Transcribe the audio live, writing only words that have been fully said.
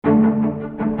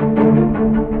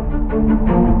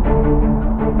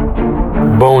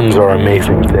Bones are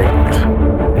amazing things.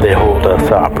 They hold us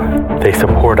up. They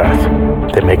support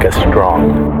us. They make us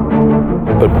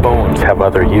strong. But bones have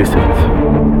other uses.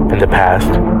 In the past,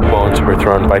 bones were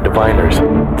thrown by diviners,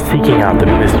 seeking out the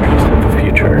mysteries of the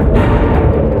future.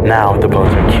 Now the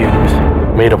bones are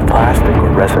cubes, made of plastic or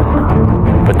resin,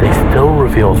 but they still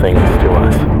reveal things to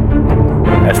us.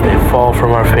 As they fall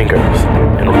from our fingers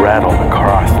and rattle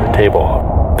across the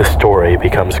table, the story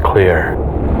becomes clear.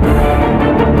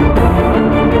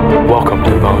 Welcome to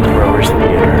Bone Throwers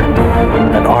Theater,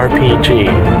 an RPG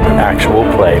actual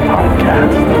play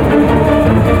podcast.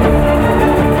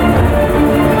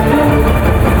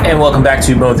 And welcome back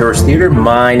to Bone Throwers Theater.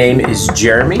 My name is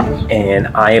Jeremy, and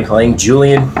I am playing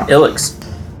Julian Illix.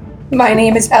 My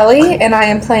name is Ellie, and I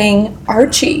am playing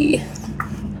Archie.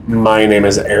 My name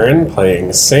is Aaron,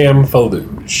 playing Sam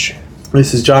Faluge.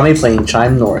 This is Johnny, playing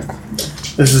Chime North.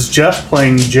 This is Jeff,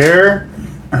 playing Jer.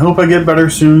 I hope I get better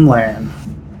soon, Lan.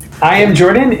 I am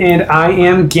Jordan, and I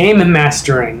am game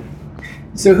mastering.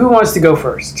 So who wants to go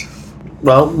first?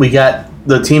 Well, we got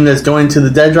the team that's going to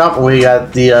the dead drop, and we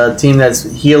got the team that's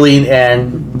healing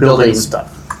and building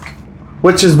stuff.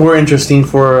 Which is more interesting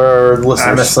for our listeners?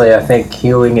 Honestly, I think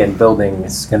healing and building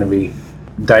is going to be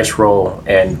dice roll,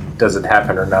 and does it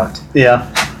happen or not?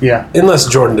 Yeah. Unless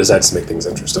Jordan decides to make things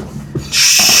interesting.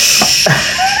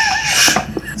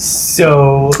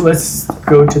 So let's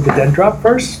go to the dead drop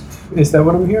first. Is that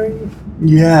what I'm hearing?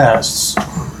 Yes.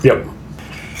 Yep.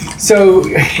 So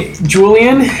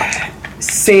Julian,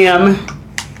 Sam,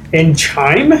 and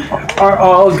Chime are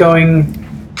all going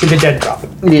to the dead drop.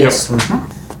 Yes. Yep.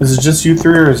 Mm-hmm. Is it just you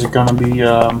three, or is it going to be...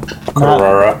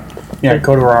 Kotarara. Yeah,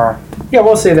 Kotarara. Yeah,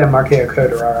 we'll say that Markeo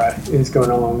Kotarara is going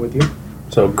along with you.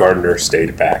 So Gardner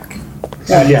stayed back.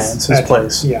 Yeah, it's his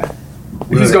place. Yeah.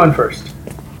 Who's going first?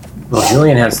 Well,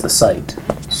 Julian has the sight.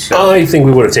 So, I think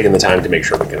we would have taken the time to make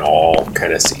sure we can all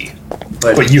kind of see.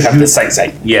 But you have the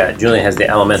sight. Yeah, Julian has the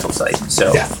elemental sight,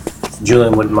 so Yeah.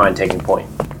 Julian wouldn't mind taking point.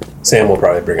 Sam will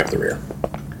probably bring up the rear.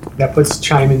 That puts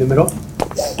Chime in the middle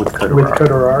With Kotarara. with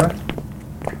Kotarara.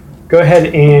 Go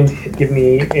ahead and give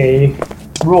me a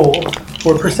roll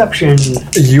for perception.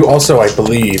 You also, I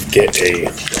believe, get a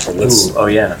Ooh, oh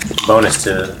yeah, bonus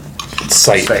to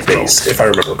sight sight based, if I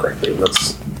remember correctly.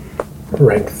 That's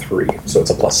rank 3, so it's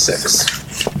a +6.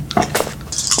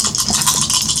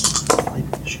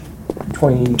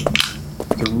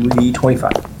 23,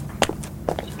 25.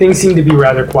 Things seem to be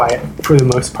rather quiet for the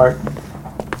most part.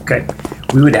 Okay.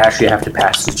 We would actually have to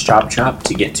pass the Chop Chop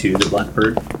to get to the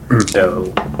Blackbird.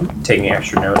 So, taking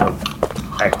extra note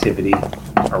of activity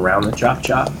around the Chop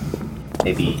Chop.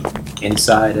 Maybe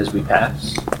inside as we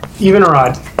pass. Even or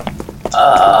odd?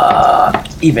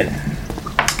 Even.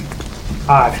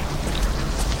 Odd.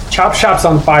 Chop Chop's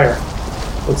on fire.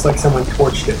 Looks like someone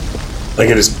torched it. Like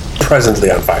it is presently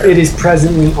on fire. It is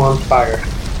presently on fire.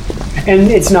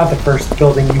 And it's not the first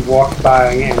building you walked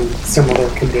by in similar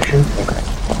condition. Okay.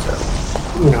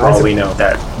 You know, For as all a- we know,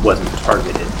 that wasn't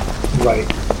targeted. Right.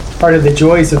 Part of the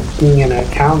joys of being in a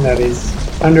town that is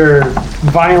under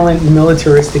violent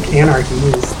militaristic anarchy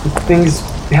is things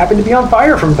happen to be on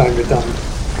fire from time to time.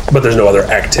 But there's no other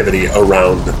activity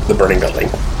around the burning building.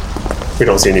 We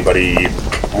don't see anybody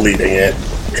leaving it,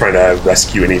 trying to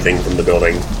rescue anything from the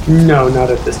building. No, not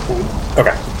at this point.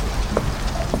 Okay.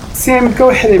 Sam, go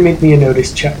ahead and make me a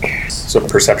notice check. So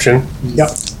perception, Yep.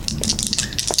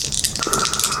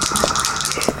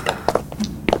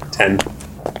 10.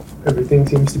 Everything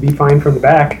seems to be fine from the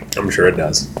back. I'm sure it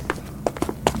does.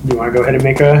 You want to go ahead and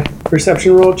make a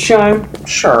perception roll, Chime?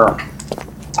 Sure.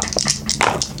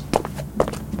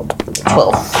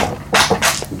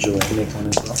 12. Would you like to make one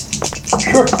as well?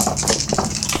 Sure.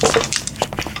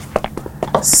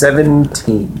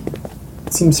 17.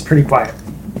 It seems pretty quiet.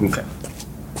 Okay.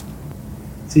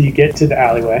 So you get to the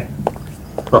alleyway.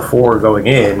 Before going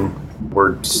in,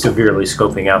 we're severely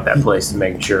scoping out that place to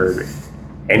make sure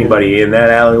anybody in that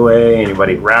alleyway,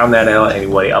 anybody around that alley,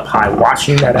 anybody up high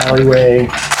watching that alleyway,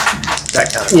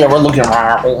 that kind of Yeah, we're looking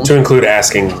around. To include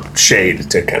asking Shade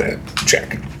to kind of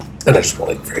check. And I just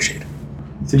want to for Shade.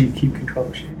 So you keep control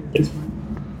of shade at this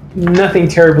point. Nothing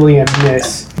terribly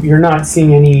amiss. You're not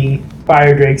seeing any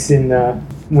fire drakes in the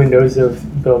windows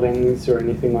of buildings or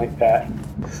anything like that.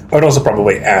 I would also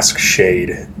probably ask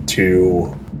Shade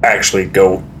to actually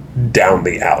go down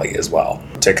the alley as well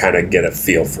to kind of get a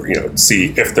feel for,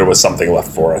 see if there was something left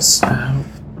for us,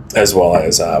 as well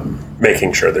as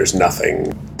making sure there's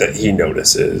nothing that he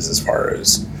notices as far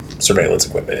as surveillance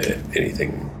equipment,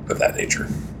 anything of that nature.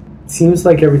 Seems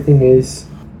like everything is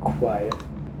quiet.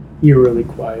 Eerily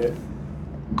quiet.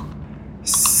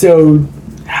 So,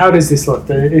 how does this look?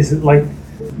 Is it like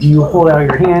Do you hold out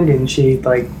your hand and Shade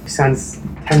like sends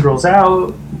tendrils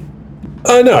out?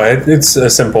 No, it's a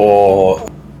simple...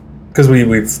 Because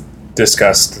we've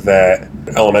discussed that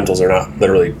elementals are not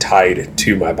literally tied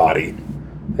to my body.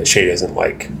 That Shade isn't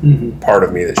like part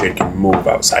of me, that Shade can move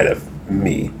outside of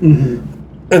me.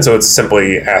 And so it's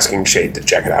simply asking Shade to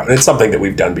check it out. And it's something that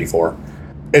we've done before.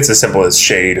 It's as simple as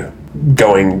Shade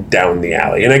going down the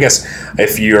alley. And I guess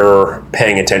if you're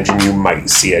paying attention, you might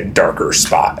see a darker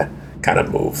spot kind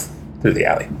of move through the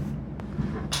alley.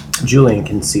 Julian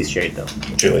can see Shade, though.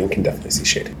 Julian can definitely see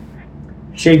Shade.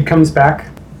 Shade comes back,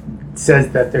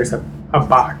 says that there's a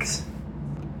box.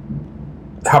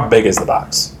 How big is the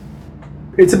box?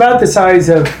 It's about the size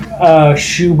of a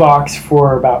shoe box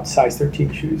for about size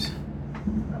 13 shoes.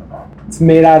 It's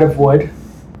made out of wood,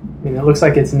 and it looks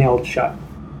like it's nailed shut.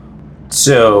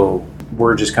 So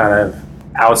we're just kind of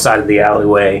outside of the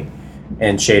alleyway,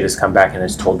 and Shade has come back and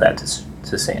has told that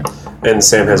to Sam. And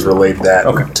Sam has relayed that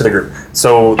Okay. to the group.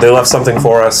 So they left something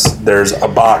for us. There's a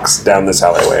box down this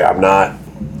alleyway. I'm not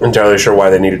entirely sure why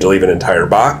they needed to leave an entire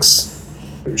box.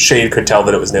 Shade could tell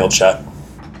that it was nailed shut.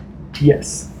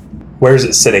 Yes. Where is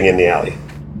it sitting in the alley?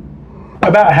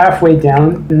 About halfway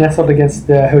down, nestled against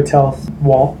the hotel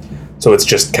wall. So it's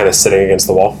just kind of sitting against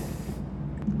the wall.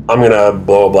 I'm going to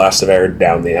blow a blast of air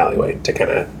down the alleyway to kind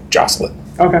of jostle it.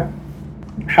 Okay.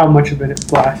 How much of it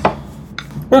blast?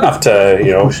 Enough to,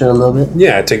 Push it a little bit.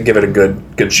 yeah, to give it a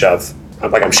good shove.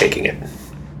 Like I'm shaking it.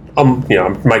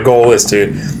 My goal is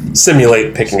to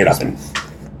simulate picking it up and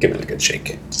give it a good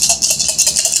shake.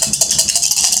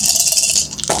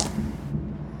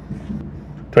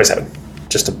 27.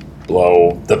 Just to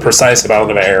blow the precise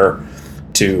amount of air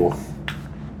to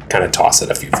kind of toss it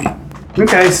a few feet.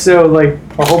 Okay, so like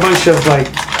a whole bunch of like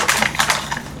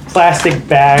plastic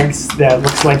bags that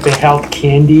looks like they held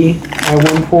candy at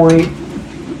one point,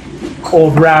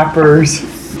 old wrappers,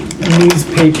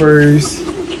 newspapers,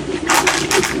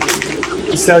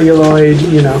 celluloid,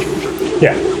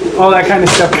 Yeah. all that kind of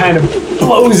stuff kind of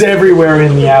blows everywhere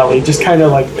in the alley, just kind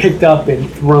of like picked up and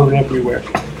thrown everywhere.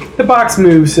 The box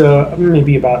moves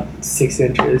maybe about 6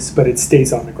 inches, but it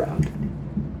stays on the ground.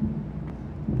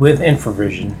 With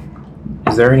infravision,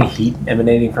 is there any heat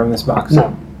emanating from this box?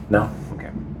 No. No? Okay.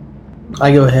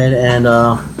 I go ahead and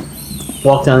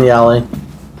walk down the alley.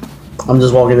 I'm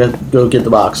just walking to go get the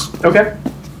box. Okay.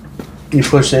 You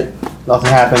push it, nothing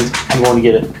happens. I'm going to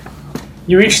get it.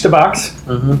 You reach the box.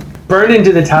 Mm-hmm. Burned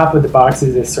into the top of the box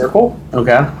is a circle.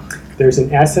 Okay. There's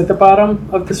an S at the bottom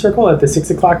of the circle at the 6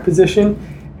 o'clock position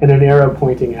and an arrow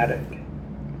pointing at it.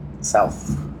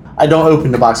 South. I don't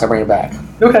open the box, I bring it back.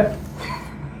 Okay.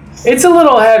 It's a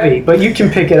little heavy, but you can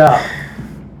pick it up.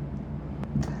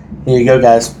 Here you go,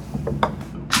 guys.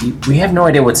 We have no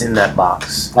idea what's in that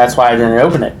box. That's why I didn't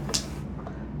open it.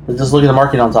 But just look at the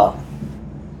marking on top.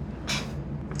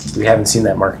 We haven't seen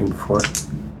that marking before.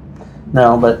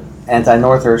 No, but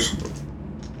anti-northers.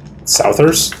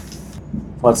 Southers?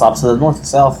 What's opposite of north and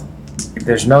south?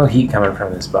 There's no heat coming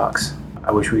from this box.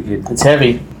 I wish we could It's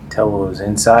heavy. tell what was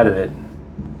inside of it.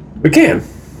 We can.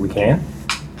 We can?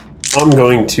 I'm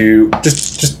going to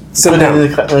just set it Put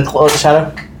it down. in the close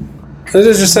shadow.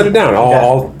 Just set it down.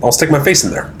 I'll stick my face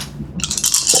in there. No.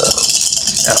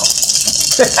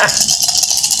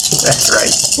 That's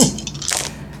right.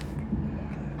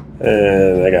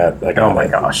 And I got Oh my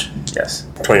gosh. Yes.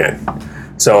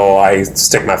 29. So I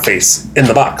stick my face in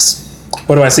the box.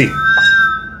 What do I see?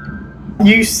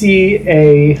 You see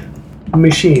a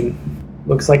machine.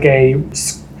 Looks like a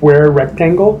square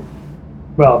rectangle.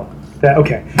 Well,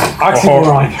 okay.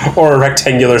 Oxymoron. Or a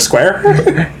rectangular square?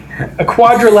 A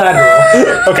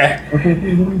quadrilateral. Okay.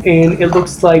 And it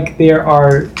looks like there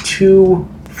are 2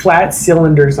 flat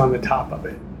cylinders on the top of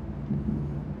it.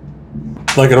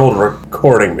 Like an old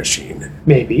recording machine.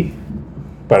 Maybe.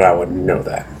 But I wouldn't know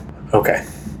that. Okay.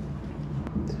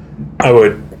 I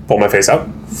would pull my face out.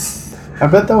 I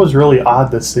bet that was really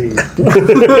odd to see.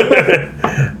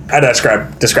 I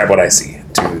describe what I see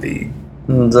to the...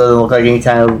 Does it look like any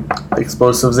kind of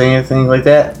explosives, anything like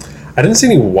that? I didn't see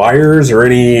any wires or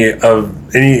any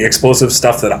explosive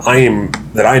stuff that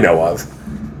I know of.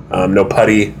 No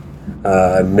putty,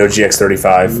 no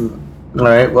GX35. All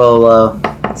right. Well,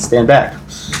 stand back.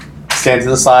 Stand to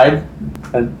the side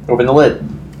and open the lid.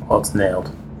 Well, it's nailed.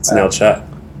 It's nailed shut.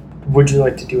 Would you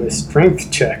like to do a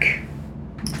strength check?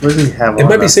 What do we have? It on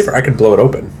might be us? safer. I could blow it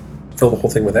open, fill the whole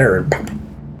thing with air, and pop.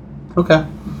 Okay.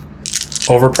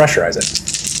 Overpressurize it.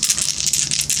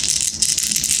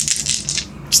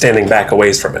 Standing back a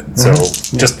ways from it, so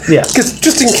just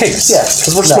in case. Yeah.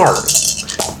 Because we're No. smart.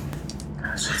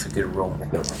 Gosh, that's a good roll.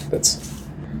 No, that's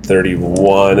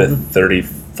 31,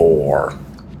 34.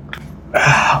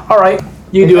 All right,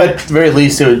 you do At it. the very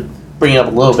least, it would bring it up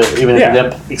a little bit, even if Yeah. it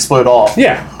didn't explode off.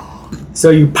 Yeah. So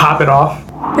you pop it off.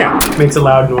 Yeah. Makes a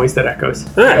loud noise that echoes.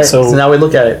 All right. So So now we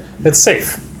look at it. it's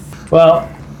safe. Well,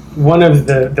 one of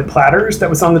the platters that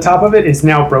was on the top of it is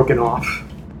now broken off.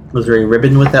 Was there a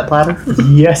ribbon with that platter?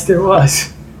 Yes, there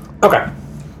was. Okay.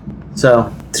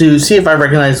 So, to see if I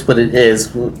recognize what it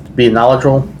is, would be a knowledge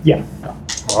roll. Yeah.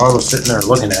 Well, I was sitting there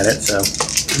looking at it, so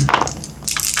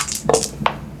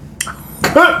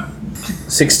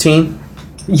 16.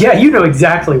 Yeah, you know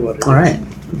exactly what it is. All right.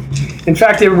 In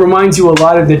fact, it reminds you a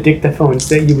lot of the dictaphones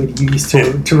that you would use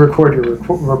to record your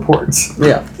reports.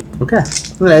 Yeah. Okay.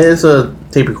 Yeah, it's a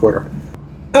tape recorder.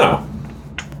 Oh.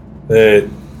 It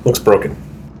looks broken.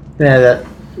 Yeah, that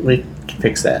we can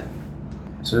fix that.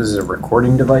 this is a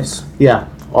recording device. Yeah,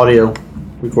 audio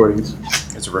recordings.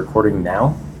 It's recording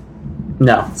now.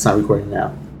 No, it's not recording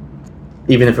now.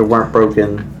 Even if it weren't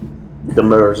broken, the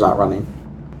motor's not running.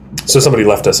 So somebody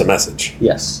left us a message.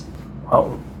 Yes.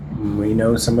 Well, we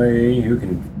know somebody who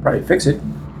can probably fix it.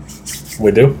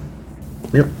 We do?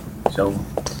 Yep. So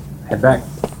head back.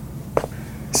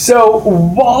 So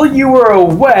while you were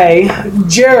away,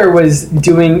 Jer was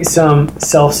doing some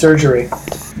self-surgery.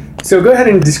 So go ahead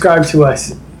and describe to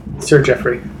us, Sir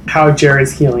Jeffrey, how Jer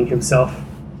is healing himself.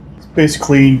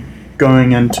 Basically,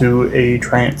 going into a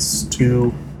trance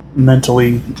to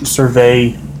mentally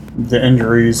survey the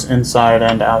injuries inside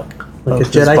and out. Like a of his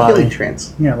Jedi body. healing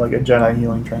trance. Yeah, like a Jedi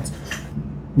healing trance.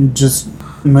 Just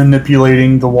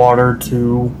manipulating the water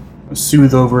to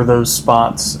soothe over those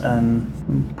spots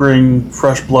and bring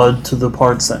fresh blood to the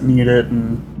parts that need it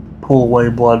and pull away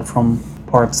blood from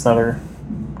parts that are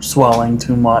swelling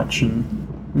too much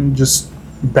and just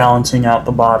balancing out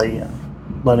the body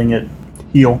and letting it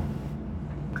heal.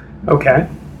 Okay.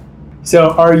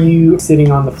 So are you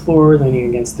sitting on the floor, leaning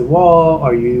against the wall?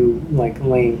 Are you like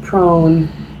laying prone?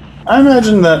 I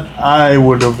imagine that I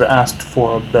would have asked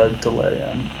for a bed to lay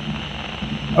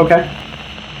in. Okay.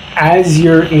 As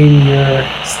you're in your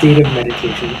state of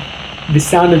meditation, the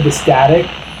sound of the static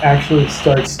actually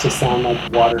starts to sound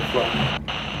like water flowing.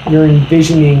 You're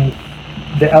envisioning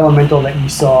the elemental that you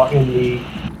saw in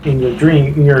your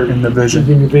dream, In the vision.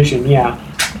 In your vision, yeah.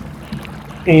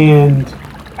 And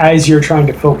as you're trying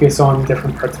to focus on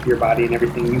different parts of your body and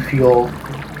everything, you feel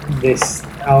this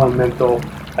elemental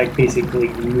like basically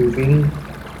moving.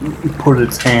 Put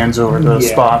its hands over the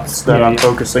Yeah. spots that Yeah, I'm yeah.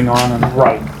 focusing on. And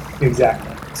Right, exactly.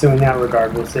 So in that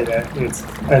regard, we'll say that it's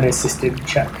an assisted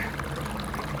check.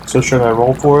 So should I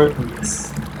roll for it?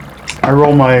 Yes. I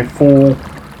roll my full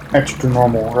extra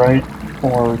normal, right?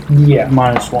 Or Yeah.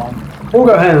 -1. We'll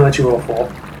go ahead and let you roll full.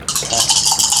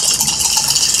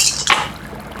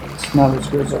 It's not as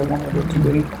good as I wanted it to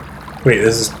be. Wait,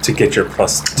 this is to get your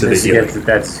plus to the healing.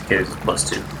 That's plus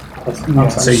 2. Yeah,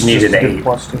 So it's you need just an a good 8.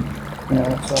 +2. Yeah,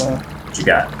 it's, What you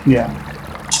got? yeah,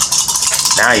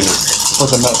 Now you need 6.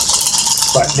 with a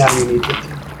miss. But now you need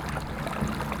 15.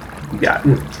 You got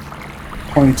it.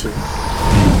 22.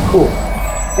 Cool.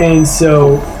 And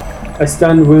so a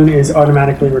stunned wound is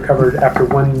automatically recovered after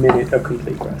 1 minute of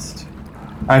complete rest.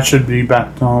 I should be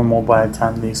back to normal by the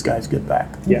time these guys get back.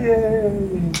 Yeah.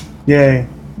 Yay.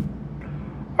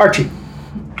 Archie.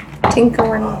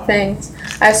 Tinkering things.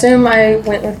 I assume I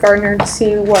went with Gardner to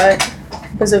see what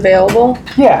was available.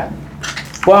 Yeah.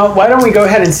 Well, why don't we go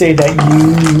ahead and say that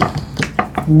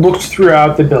you looked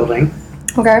throughout the building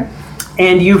Okay.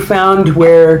 and you found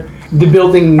where the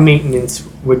building maintenance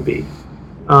would be.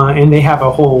 And they have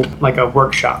a whole, like a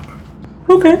workshop.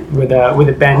 Okay. With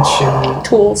a bench and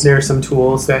Tools. there are some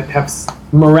tools that have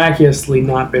miraculously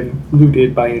not been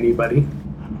looted by anybody.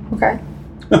 Okay.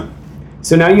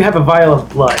 So now you have a vial of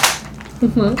blood.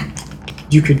 Mm-hmm.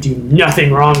 You could do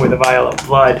nothing wrong with a vial of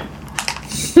blood.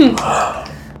 I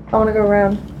want to go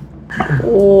around.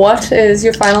 What is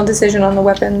your final decision on the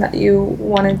weapon that you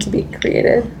wanted to be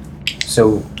created?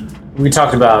 So we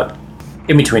talked about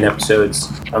in between episodes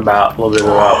about a little bit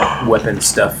about weapon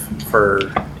stuff for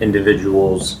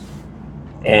individuals,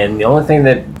 and the only thing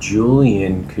that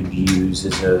Julian could use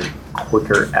is a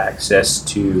quicker access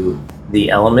to the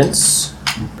elements.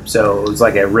 So it was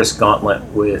like a wrist gauntlet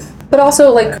with But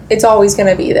also, like, it's always going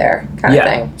to be there, kind of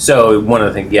thing. So one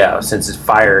of the things, since it's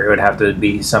fire, it would have to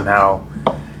be somehow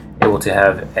able to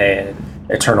have an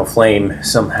eternal flame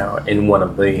somehow in one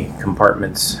of the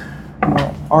compartments.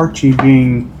 Well, Archie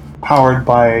being powered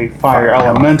by fire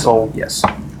elemental, Yes.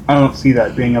 I don't see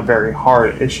that being a very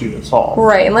hard issue to solve.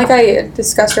 Right, and like I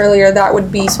discussed earlier, that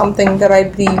would be something that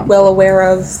I'd be well aware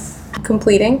of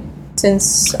completing,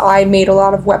 since I made a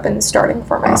lot of weapons starting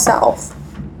for myself.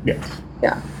 Yes.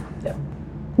 Yeah.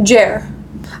 Jer,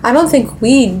 I don't think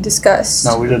we discussed.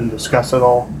 No, we didn't discuss it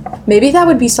all. Maybe that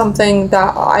would be something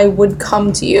that I would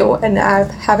come to you and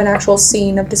have an actual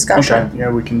scene of discussion. Okay,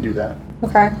 yeah, we can do that.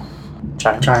 Okay.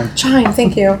 Chime. Chime,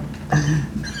 thank you.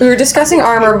 We were discussing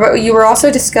armor, but you were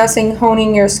also discussing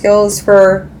honing your skills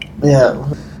for...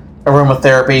 Yeah.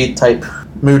 Aromatherapy type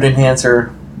mood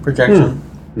enhancer projection.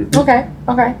 Okay.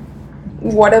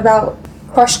 What about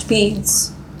crushed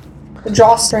beads? The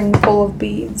drawstring full of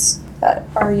beads that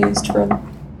are used for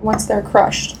once they're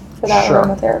crushed for that Sure.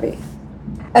 aromatherapy.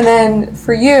 And then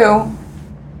for you,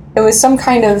 it was some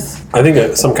kind of... I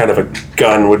think some kind of a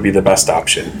gun would be the best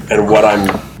option. And what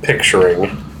I'm picturing,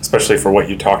 especially for what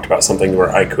you talked about, something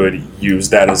where I could use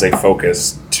that as a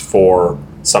focus for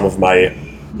some of my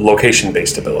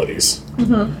location-based abilities.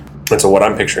 And so what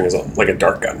I'm picturing is like a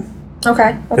dart gun.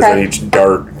 Okay. Because then each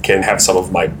dart can have some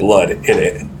of my blood in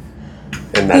it.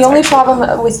 And that's The only actually-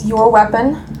 problem with your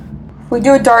weapon, if we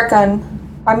do a dart gun,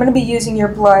 I'm going to be using your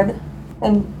blood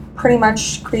and pretty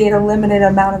much create a limited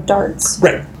amount of darts.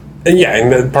 Right. And yeah,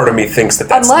 and then part of me thinks that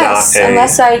that's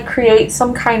Unless I create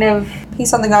some kind of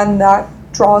piece on the gun that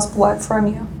draws blood from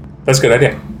you. That's a good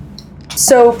idea.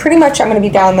 So pretty much I'm going to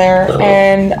be down there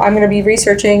and I'm going to be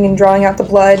researching and drawing out the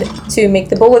blood to make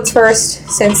the bullets first,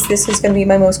 since this is going to be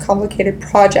my most complicated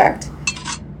project.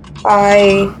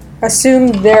 I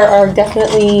assume there are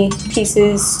definitely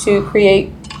pieces to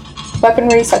create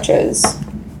weaponry, such as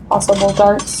possible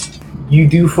darts. You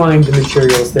do find the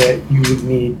materials that you would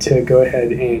need to go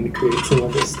ahead and create some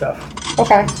of this stuff.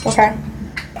 Okay.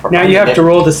 Now you have to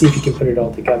roll to see if you can put it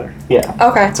all together. Yeah.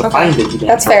 Okay. To find it, you can.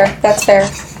 That's fair.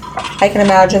 I can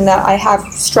imagine that I have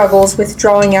struggles with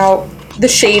drawing out the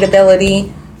shade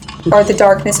ability or the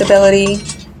darkness ability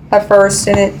at first,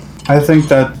 and it... I think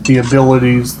that the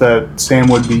abilities that Sam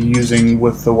would be using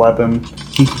with the weapon,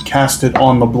 he can cast it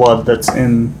on the blood that's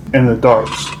in the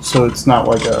darts. So it's not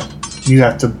like you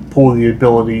have to pull the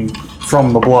ability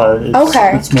from the blood.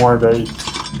 Okay. It's more of a...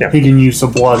 Yeah. He can use the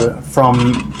blood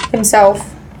from Himself.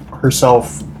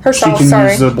 herself. Herself, She can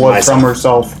sorry. use the blood Myself. from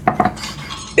herself.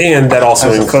 And that also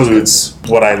As a includes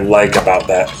what I like about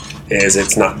that is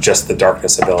it's not just the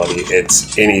darkness ability,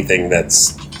 it's anything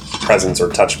that's presence or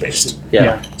touch based.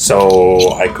 Yeah.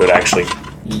 So I could actually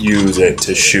use it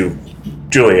to shoot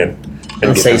Julian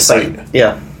and get Say the sight.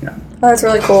 Yeah. Oh, that's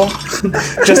really cool.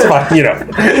 Just about,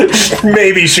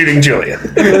 maybe shooting Julian.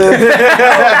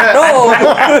 No!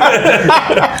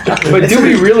 But do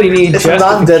we really need It's a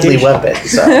non-deadly justification? weapon,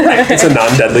 so. It's a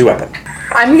non-deadly weapon.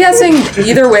 I'm guessing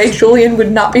either way, Julian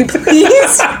would not be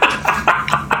pleased.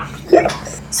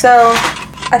 So,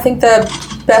 I think the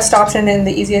best option and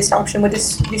the easiest option would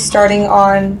just be starting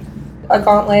on a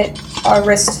gauntlet, a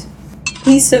wrist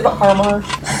piece of armor.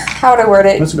 How would I word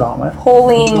it? It's a gauntlet.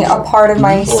 Pulling a part of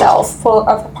myself,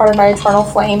 a part of my eternal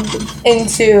flame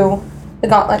into the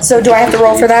gauntlet. So, do I have to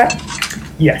roll for that?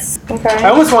 Yes. I Okay.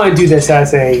 almost want to do this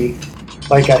as a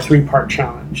 3-part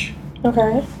challenge.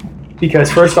 Okay. Because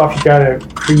first off, you gotta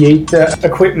create the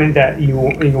equipment that you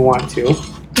want to.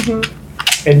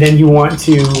 And then you want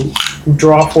to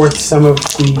draw forth some of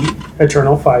the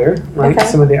eternal fire, right? Okay.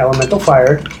 Some of the elemental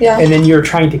fire. Yeah. And then you're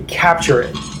trying to capture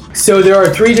it. So there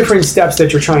are 3 different steps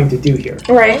that you're trying to do here.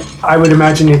 Right. I would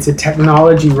imagine it's a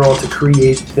technology roll to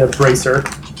create the bracer.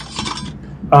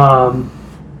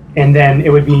 And then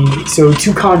it would be,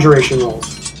 2 conjuration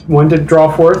rolls. One to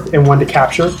draw forth and one to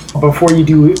capture. Before you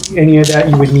do any of that,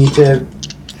 you would need to...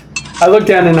 I look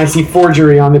down and I see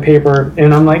forgery on the paper,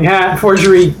 and I'm like,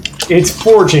 forgery, it's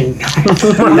forging. Not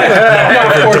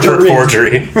Different forgery.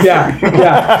 forgery. Yeah.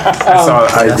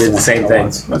 I did the same thing. I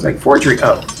was like, forgery.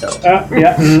 Oh, no.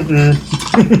 Yeah.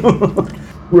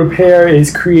 Repair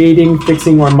is creating,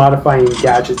 fixing, or modifying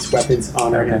gadgets, weapons,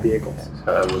 armor, and vehicles.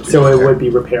 So it would be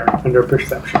repair under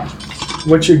perception.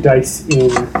 What's your dice in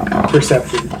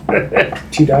perception?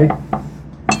 2 die.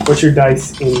 What's your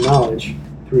dice in knowledge?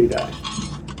 3 die.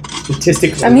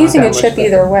 Statistically, I'm not using that a much chip better.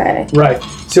 either way. Right.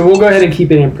 So we'll go ahead and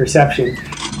keep it in perception,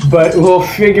 but we'll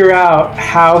figure out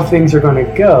how things are going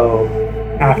to go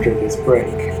after this break.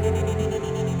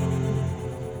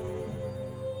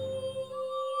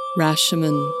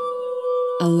 Rashomon,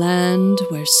 a land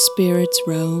where spirits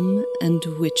roam and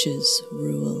witches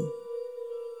rule.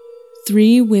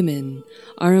 3 women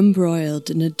are embroiled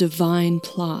in a divine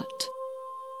plot,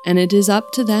 and it is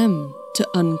up to them to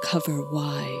uncover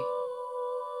why.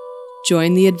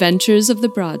 Join the adventures of the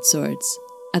Broadswords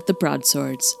at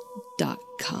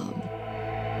thebroadswords.com.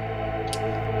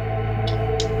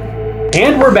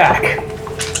 And we're back.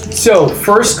 So,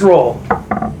 first roll,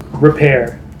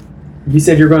 repair. You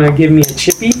said you're going to give me a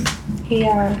chippy?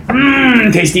 Yeah.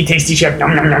 Tasty, tasty chip.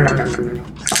 Nom, nom, nom, nom, nom, nom.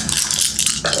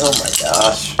 Oh my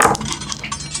gosh.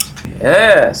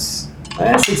 Yes.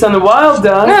 6 on the wild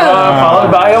die,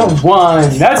 followed by a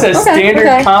 1. That's a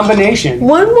standard combination.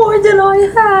 One more than I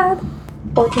had.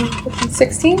 14, 15,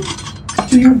 16.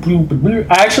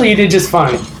 Actually, you did just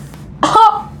fine.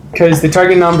 Because the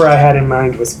target number I had in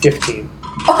mind was 15.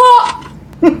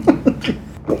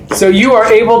 So you are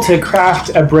able to craft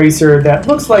a bracer that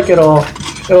looks like it'll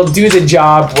do the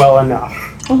job well enough.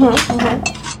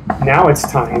 Now it's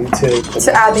time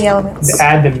to add the elements. To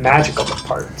add the magical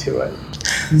part to it.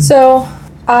 So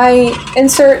I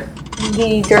insert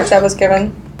the dirt that was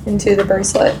given into the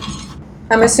bracelet.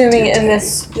 I'm assuming in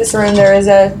this room there is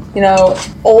a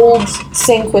old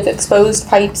sink with exposed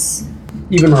pipes.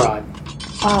 Even rod.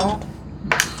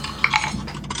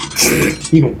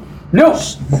 Even. No.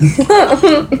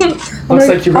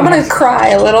 I'm gonna cry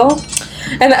a little.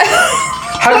 And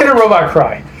how can a robot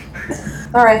cry?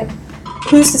 All right.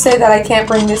 Who's to say that I can't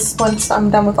bring this once I'm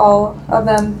done with all of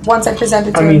them? Once I present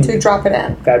it to him to drop it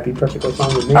in. That'd be perfectly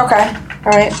fine with me. Okay.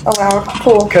 All right. Allowed.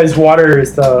 Cool. Because water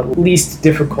is the least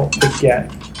difficult to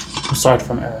get. Aside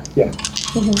from air. Yeah.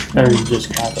 Air, you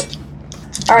just have it.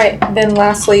 All right. Then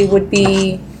lastly would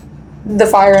be the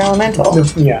fire elemental.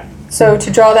 Yeah. So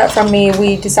to draw that from me,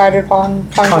 we decided upon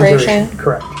conjuration.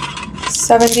 Correct.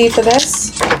 70 for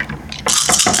this.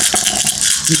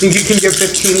 You think you can get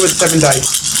 15 with 7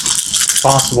 dice?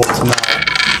 Possible to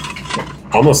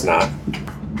not. Almost not.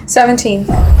 17.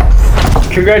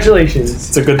 Congratulations.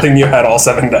 It's a good thing you had all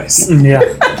 7 dice. Yeah.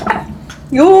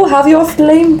 You have your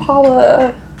flame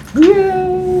power.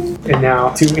 Yay! And now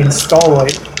to install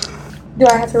it. Do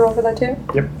I have to roll for that too?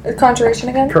 Yep. Conjuration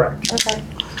again? Correct. Okay.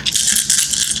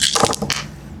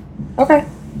 Okay.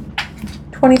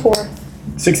 24.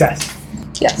 Success.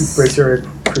 Yes. Bracer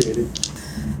created.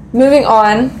 Moving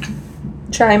on.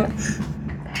 Chime.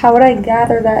 How would I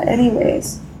gather that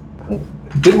anyways?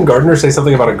 Didn't Gardner say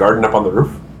something about a garden up on the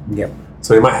roof? Yep.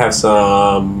 So we might have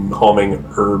some homing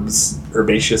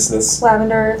herbaceousness.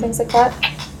 Lavender, things like that?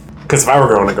 Because if I were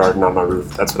growing a garden on my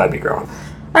roof, that's what I'd be growing.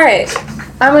 Alright.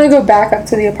 I'm going to go back up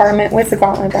to the apartment with the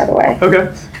gauntlet, by the way.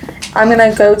 Okay. I'm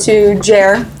going to go to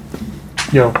Jer.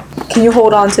 Yo. Can you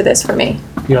hold on to this for me?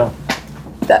 Yo.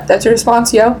 That's your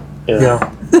response, yo? Yo. Yeah,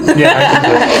 I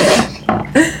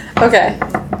can do it. Okay.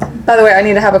 By the way, I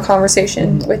need to have a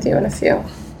conversation with you in a few.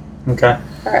 Okay.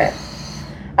 Alright.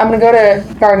 I'm going to go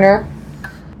to Gardner.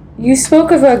 You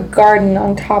spoke of a garden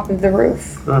on top of the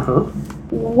roof. Uh-huh.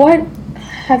 What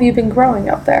have you been growing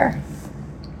up there?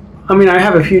 I mean, I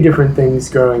have a few different things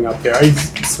growing up there.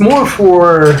 It's more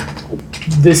for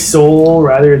the soul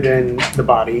rather than the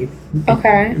body.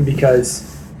 Okay.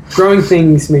 Because growing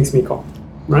things makes me calm,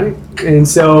 right? And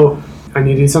so I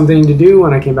needed something to do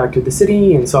when I came back to the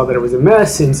city and saw that it was a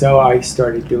mess, and so I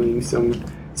started doing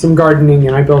some gardening,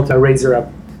 and I built a razor up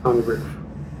on the roof.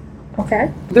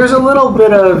 Okay. There's a little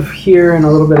bit of here and a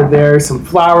little bit of there, some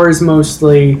flowers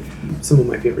mostly, some of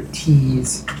my favorite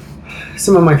teas,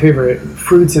 some of my favorite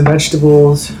fruits and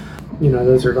vegetables. You know,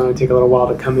 those are going to take a little while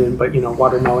to come in, but,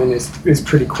 watermelon is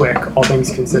pretty quick, all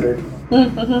things considered.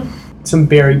 Mm-hmm. Some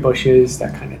berry bushes,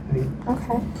 that kind of thing.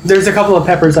 Okay. There's a couple of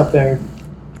peppers up there.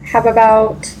 How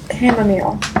about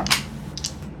chamomile?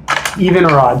 Even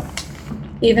or odd?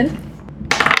 Even?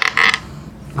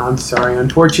 I'm sorry.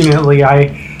 Unfortunately, I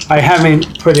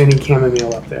haven't put any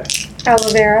chamomile up there.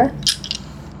 Aloe vera?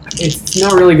 It's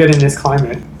not really good in this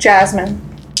climate. Jasmine?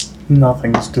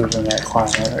 Nothing's good in that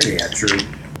climate. Yeah, true.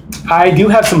 I do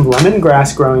have some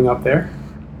lemongrass growing up there.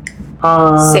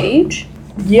 Sage?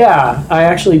 Yeah, I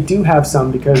actually do have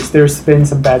some because there's been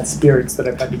some bad spirits that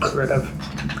I've had to get rid of.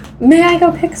 May I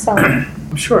go pick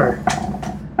some? Sure.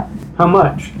 How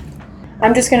much?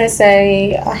 I'm just going to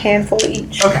say a handful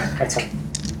each. Okay, that's fine.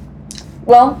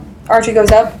 Well, Archie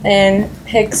goes up and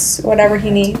picks whatever he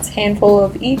needs. Handful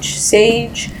of each.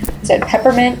 Sage, said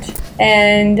peppermint,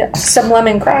 and some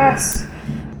lemongrass.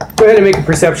 Go ahead and make a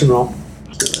perception roll.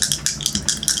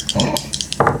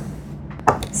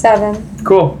 7.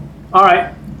 Cool. All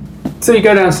right. So you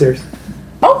go downstairs.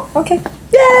 Oh, okay.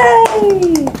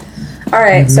 Yay!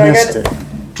 Alright, so I Missed got...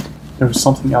 it. There was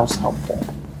something else helpful.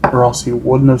 Or else he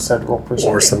wouldn't have said roll perception.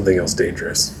 Or something else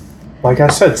dangerous. Like I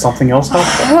said, something else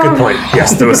helpful. Good point.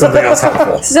 Yes, there was something else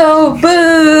helpful. So,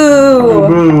 boo!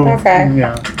 Boo. Okay.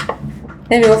 Yeah.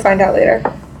 Maybe we'll find out later.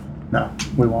 No,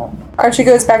 we won't. Archie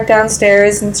goes back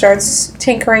downstairs and starts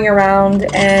tinkering around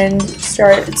and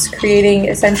starts creating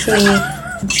essentially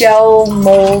gel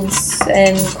molds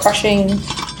and crushing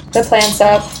the plants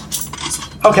up.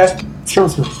 Okay.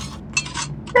 Sounds nice.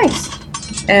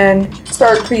 Nice. And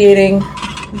start creating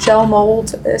gel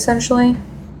mold, essentially.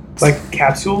 Like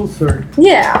capsules or?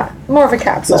 Yeah, more of a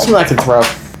capsule. That's what I can throw.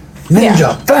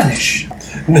 Ninja, vanish!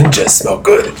 Ninjas smell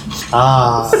good.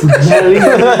 Ah. So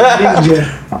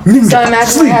I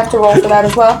imagine I have to roll for that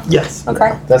as well. Yes.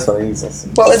 Okay. That's what he says.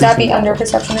 What would that be, under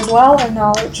perception as well, or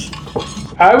knowledge?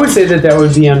 I would say that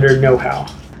would be under know-how.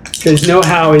 Because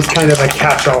know-how is kind of a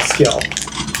catch-all skill.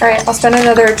 Alright, I'll spend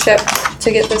another chip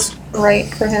to get this right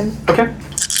for him. Okay.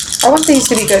 I want these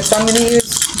to be good, so I'm going to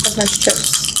use as much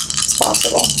chips as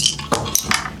possible.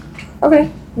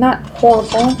 Okay, not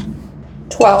horrible.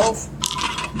 12.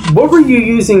 What were you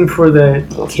using for the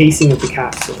casing of the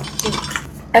capsule?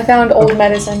 I found old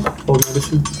medicine. Old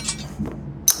medicine?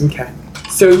 Okay.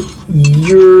 So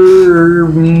you're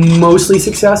mostly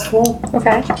successful,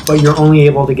 Okay. but you're only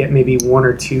able to get maybe one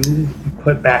or two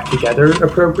put back together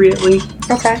appropriately.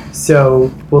 Okay.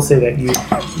 So we'll say that you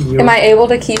Am I able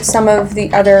to keep some of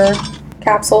the other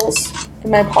capsules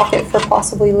in my pocket for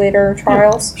possibly later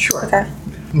trials? Sure. Okay.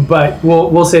 But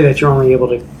we'll say that you're only able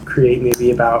to create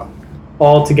maybe about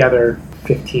altogether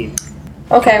 15.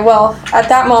 Okay, well, at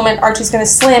that moment, Archie's going to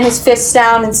slam his fists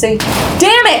down and say,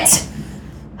 "Damn it!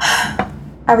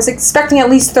 I was expecting at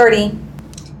least 30.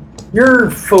 You're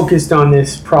focused on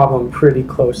this problem pretty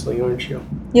closely, aren't you?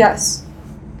 Yes.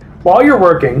 While you're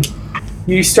working,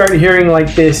 you start hearing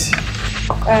like this,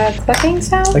 Clicking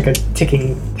sound? like a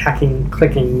ticking, tacking,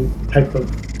 clicking type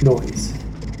of noise.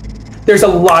 There's a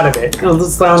lot of it. It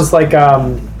sounds like,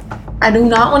 I do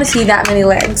not want to see that many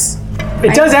legs.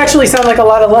 it does actually sound like a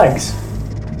lot of legs.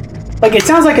 Like, it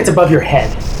sounds like it's above your head.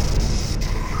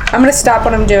 I'm going to stop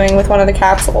what I'm doing with one of the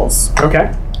capsules.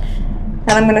 Okay.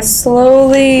 And I'm going to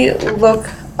slowly look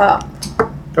up.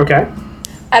 Okay.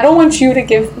 I don't want you to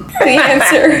give the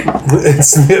answer.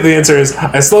 The answer is,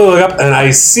 I slowly look up and I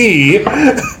see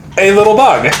a little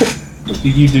bug.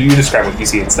 You describe what you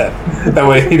see instead. That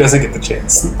way he doesn't get the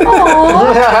chance.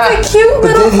 Aww, it's a cute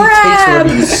little crab.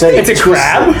 It's a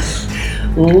crab?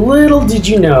 Little did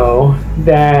you know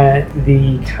that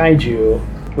the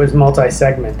kaiju was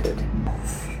multi-segmented.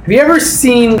 Have you ever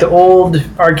seen the old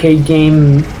arcade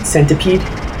game Centipede?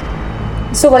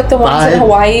 So like the ones in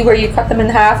Hawaii where you cut them in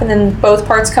half and then both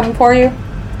parts come for you?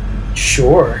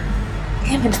 Sure.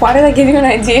 Damn it, why did I give you an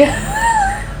idea?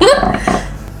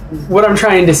 What I'm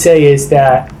trying to say is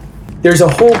that there's a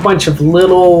whole bunch of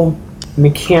little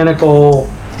mechanical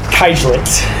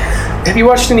kaijlets. Have you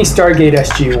watched any Stargate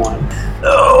SG-1?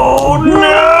 Oh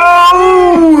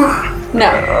no! No.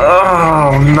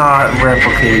 Oh, not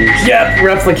replicators. Yep,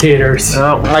 replicators.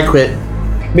 Oh, I quit.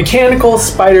 Mechanical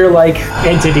spider-like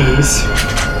entities.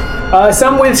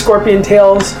 Some with scorpion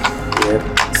tails,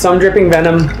 some dripping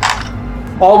venom,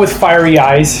 all with fiery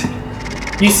eyes.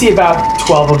 You see about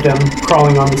 12 of them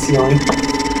crawling on the ceiling.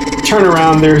 Turn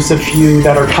around, there's a few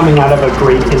that are coming out of a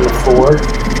grate in the floor.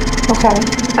 Okay.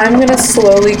 I'm gonna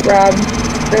slowly grab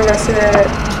the rest of the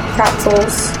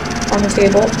capsules on the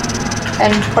table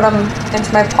and put them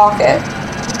into my pocket.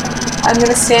 I'm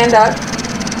gonna stand up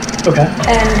Okay.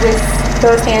 and with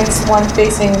both hands, one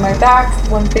facing my back,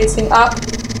 one facing up,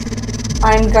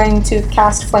 I'm going to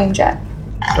cast Flame Jet.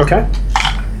 Okay.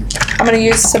 I'm gonna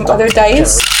use some other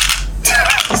dice.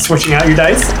 Switching out your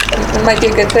dice. It might be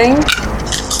a good thing.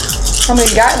 How many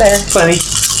you got there? Plenty.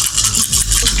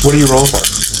 What do you roll for?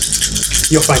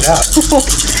 You'll find out.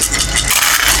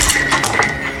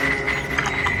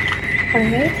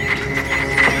 28?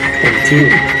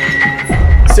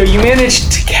 22. So you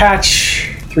managed to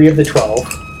catch 3 of the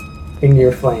 12 in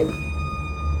your flame.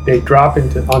 They drop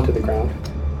onto the ground.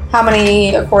 How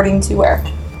many according to where?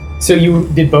 So you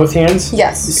did both hands?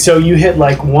 Yes. So you hit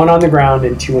like 1 on the ground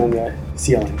and 2 on the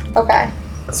ceiling. Okay.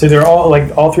 So they're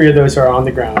all 3 of those are on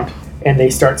the ground and they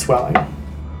start swelling.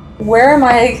 Where am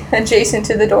I adjacent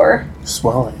to the door?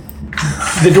 Swelling.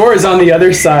 The door is on the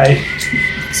other side.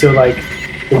 So like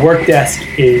the work desk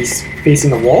is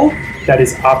facing a wall that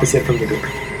is opposite from the door.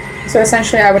 So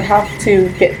essentially I would have to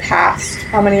get past.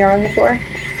 How many are on the floor?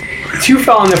 2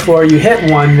 fell on the floor, you hit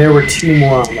 1, there were 2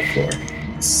 more on the floor.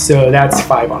 So that's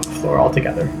 5 on the floor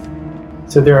altogether.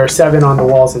 So there are 7 on the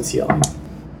walls and ceiling.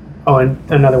 Oh, and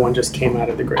another one just came out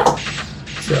of the grate.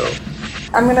 So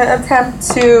I'm gonna attempt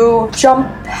to jump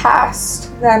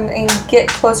past them and get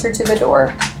closer to the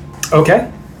door.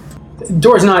 okay. The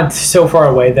door's not so far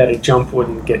away that a jump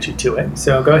wouldn't get you to it.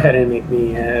 So go ahead and make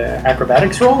me an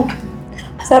acrobatics roll.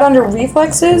 Is that under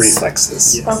reflexes?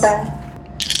 Reflexes. Yes. Okay.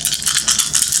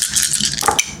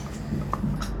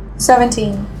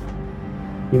 17.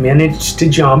 You manage to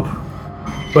jump,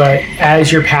 but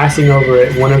as you're passing over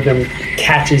it, one of them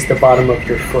catches the bottom of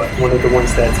your foot, one of the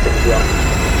ones that's been thrown.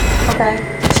 Okay.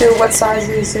 So what size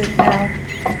is it now?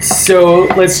 So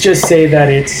let's just say that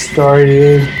it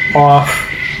started off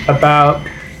about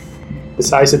the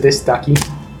size of this ducky.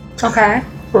 Okay.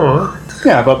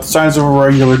 Yeah, about the size of a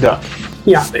regular duck.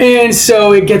 Yeah, and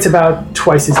so it gets about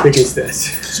twice as big as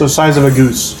this. So size of a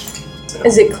goose.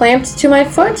 Is it clamped to my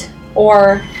foot?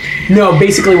 Or No,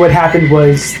 basically what happened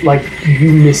was, like,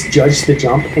 you misjudged the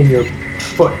jump and your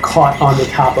foot caught on the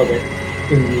top of it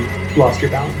and you lost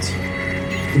your balance.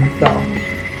 And you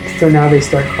fell. So now they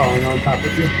start crawling on top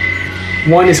of you.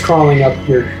 One is crawling up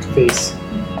your face.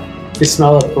 The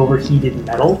smell of overheated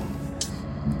metal.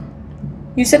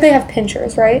 you said they have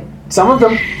pinchers, right? Some of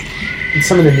them,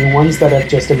 some of the new ones that have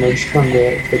just emerged from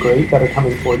the grate that are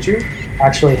coming towards you,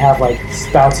 actually have, like,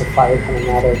 spouts of fire coming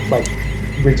out of, like,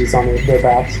 ridges on their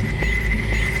backs.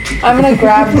 I'm gonna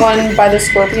grab one by the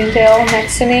scorpion tail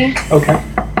next to me Okay.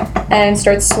 and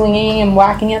start swinging and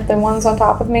whacking at the ones on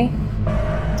top of me.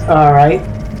 All right.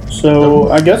 So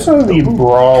I guess I would be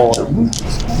brawling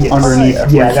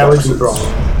underneath. Yeah, that would be brawl.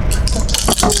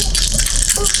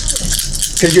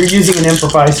 Because you're using an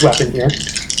improvised weapon here.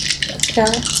 Okay.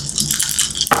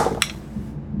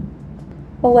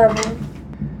 11.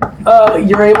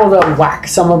 You're able to whack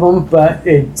some of them, but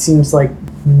it seems like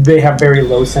they have very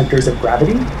low centers of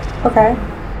gravity, Okay.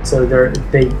 so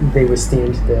they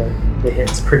withstand the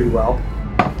hits pretty well.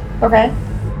 Okay.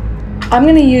 I'm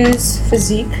gonna use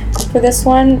physique for this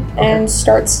one and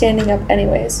start standing up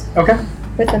anyways Okay.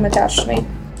 with them attached to me.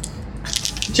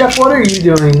 Jeff, what are you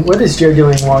doing? What is Joe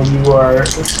doing while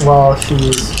she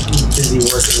is busy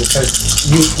working?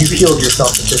 Because you healed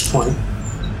yourself at this point.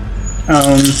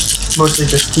 Mostly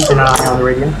just keep an eye on the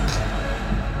radio.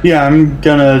 Yeah, I'm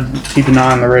gonna keep an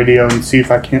eye on the radio and see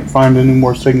if I can't find any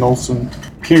more signals and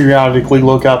periodically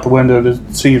look out the window to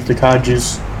see if the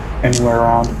kaiju's anywhere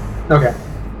around. Okay.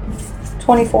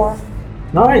 24.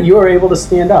 All right, you are able to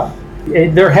stand up.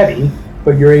 They're heavy,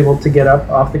 but you're able to get up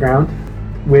off the ground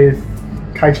with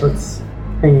kaiju's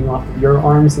hanging off of your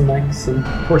arms and legs and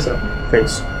torso.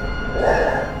 Face.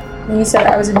 And you said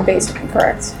I was in the basement,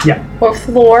 correct? Yeah, What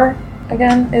floor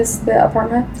again is the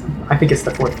apartment? I think it's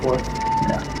the 4th floor.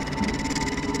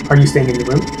 Are you staying in the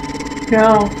room?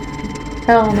 No.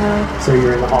 Hell no. So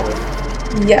you're in the hallway.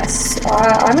 Yes.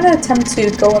 I'm gonna attempt to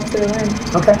go up to the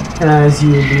room. Okay. As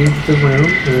you leave the room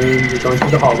and you're going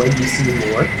through the hallway, you see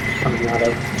more coming out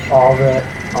of all the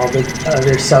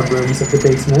other sub rooms of the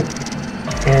basement,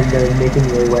 and they're making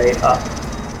their way up.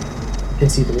 You can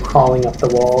see them crawling up the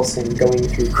walls and going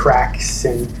through cracks,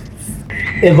 and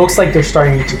it looks like they're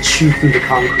starting to chew through the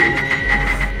concrete.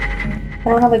 I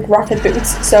don't have like rocket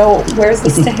boots, so where's the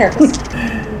stairs?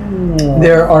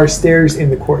 There are stairs in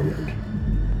the courtyard.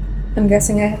 I'm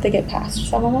guessing I have to get past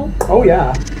some of them. Oh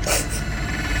yeah.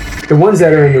 The ones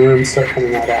that are in the room start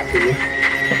coming out after you.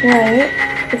 Right.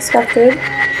 Expected.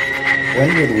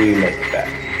 When did we make it back?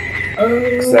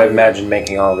 Because I imagine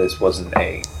making all this wasn't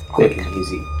a quick and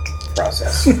easy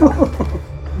process.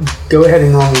 Go ahead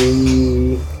and roll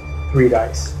me 3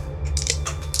 dice.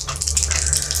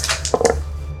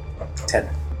 10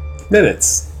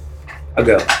 Minutes.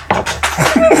 ago.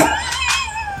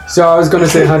 So I was going to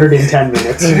say 110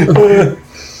 minutes.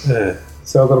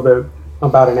 So a little bit,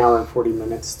 about an hour and 40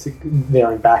 minutes to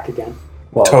there and back again.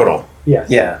 Well, Total. Yes.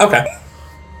 Yeah. Okay.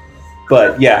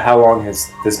 But yeah, how long has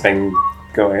this been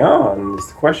going on is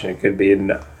the question. It could be You mean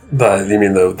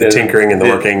the tinkering and the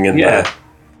working and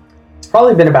It's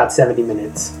probably been about 70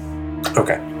 minutes.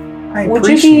 Okay. Would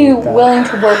you be willing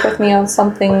to work with me on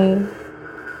something,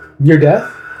 Your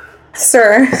death?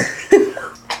 sir?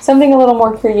 Something a little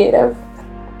more creative.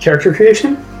 Character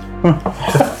creation?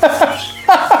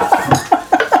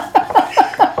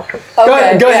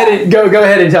 Okay, Go yeah.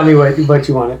 ahead and tell me what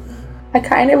you wanted. I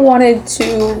kind of wanted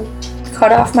to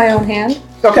cut off my own hand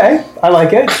Okay, I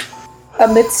like it.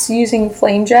 amidst using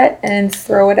flame jet and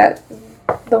throw it at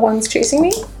the ones chasing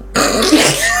me.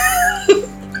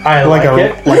 I like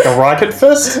it. Like a rocket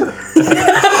fist?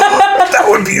 That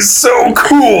would be so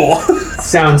cool.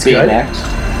 Sounds good.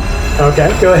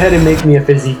 Okay, go ahead and make me a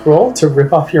physique roll to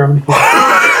rip off your own hand.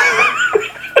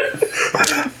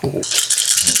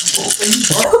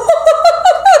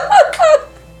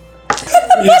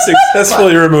 You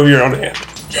successfully remove your own hand.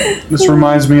 This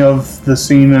reminds me of the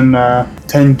scene in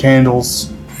 10 Candles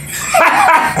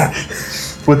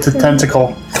with the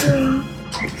tentacle.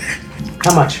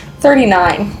 How much?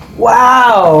 39.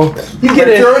 Wow! You get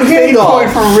a fate point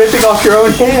for ripping off your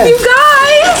own hand. You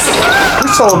guys!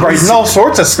 We're celebrating all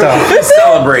sorts of stuff. We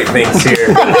celebrate things here.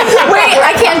 Wait,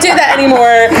 I can't do that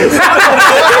anymore.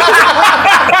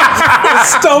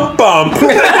 Stump bump.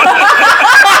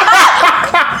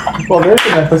 Well, there's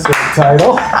an episode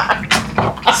title.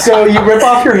 So you rip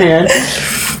off your hand.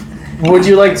 Would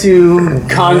you like to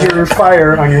conjure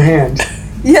fire on your hand?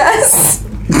 Yes.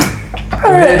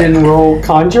 ahead and roll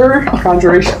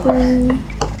conjuration.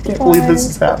 Can't believe this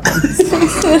is happening.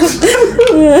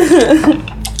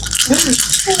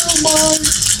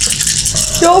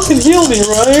 Y'all can heal me,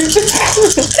 right?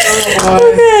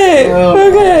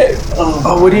 Okay.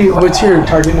 What's your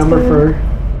target number for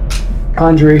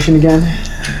conjuration again?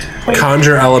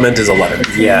 Conjure element is 11.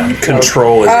 Yeah.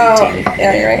 Control is 18.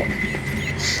 Yeah, you're right.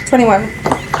 21.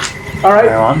 All right.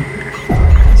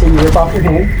 So you rip off your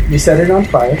hand. You set it on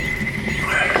fire.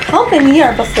 How many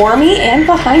are before me and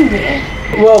behind me?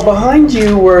 Well, behind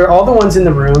you were all the ones in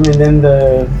the room, and then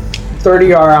the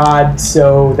 30 are odd,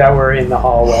 so that were in the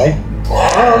hallway.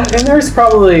 And there's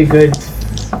probably a good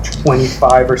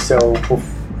 25 or so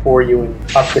before you and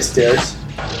up the stairs.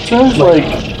 There's like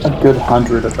a good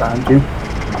 100 around you.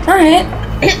 Alright.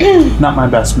 Not my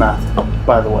best math,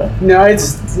 by the way. No,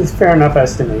 it's a fair enough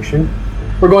estimation.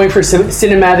 We're going for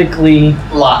cinematically.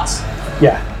 Lots.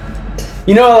 Yeah.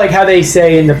 You know, like how they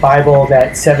say in the Bible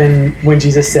that when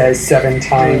Jesus says 7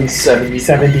 times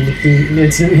 70,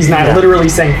 he's not literally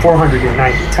saying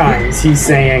 490 times. He's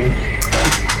saying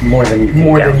More than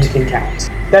you can count.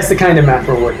 That's the kind of math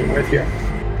we're working with here.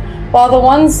 While the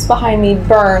ones behind me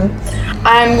burn,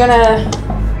 I'm gonna.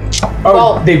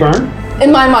 They burn?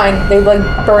 In my mind, they like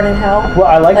burn in hell. Well,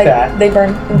 I like that. They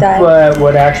burn and die. But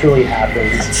what actually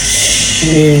happens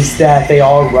is that they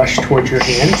all rush towards your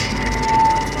hand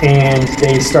and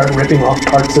they start ripping off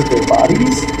parts of their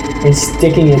bodies and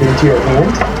sticking it into your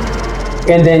hand.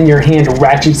 And then your hand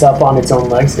ratchets up on its own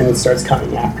legs and it starts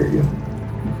coming after you.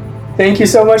 Thank you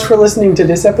so much for listening to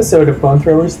this episode of Bone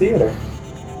Throwers Theater.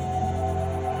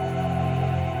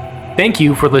 Thank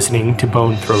you for listening to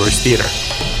Bone Throwers Theater.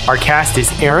 Our cast is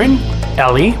Aaron,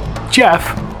 Ellie,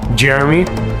 Jeff, Jeremy,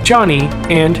 Johnny,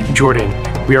 and Jordan.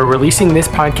 We are releasing this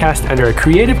podcast under a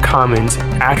Creative Commons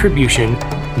Attribution,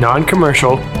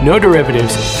 Non-Commercial, No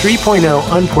Derivatives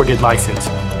 3.0 Unported license.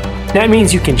 That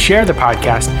means you can share the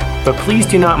podcast, but please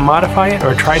do not modify it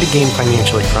or try to gain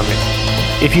financially from it.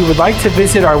 If you would like to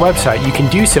visit our website, you can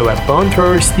do so at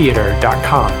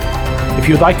bonethrowerstheater.com. If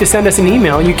you would like to send us an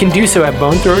email, you can do so at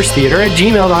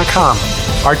bonethrowerstheater@gmail.com.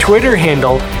 Our Twitter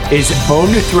handle is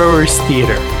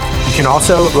bonethrowerstheater. You can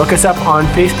also look us up on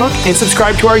Facebook and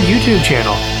subscribe to our YouTube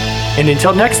channel. And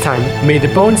until next time, may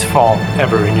the bones fall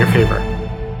ever in your favor.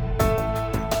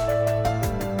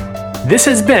 This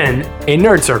has been a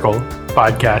Nerd Circle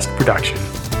podcast production.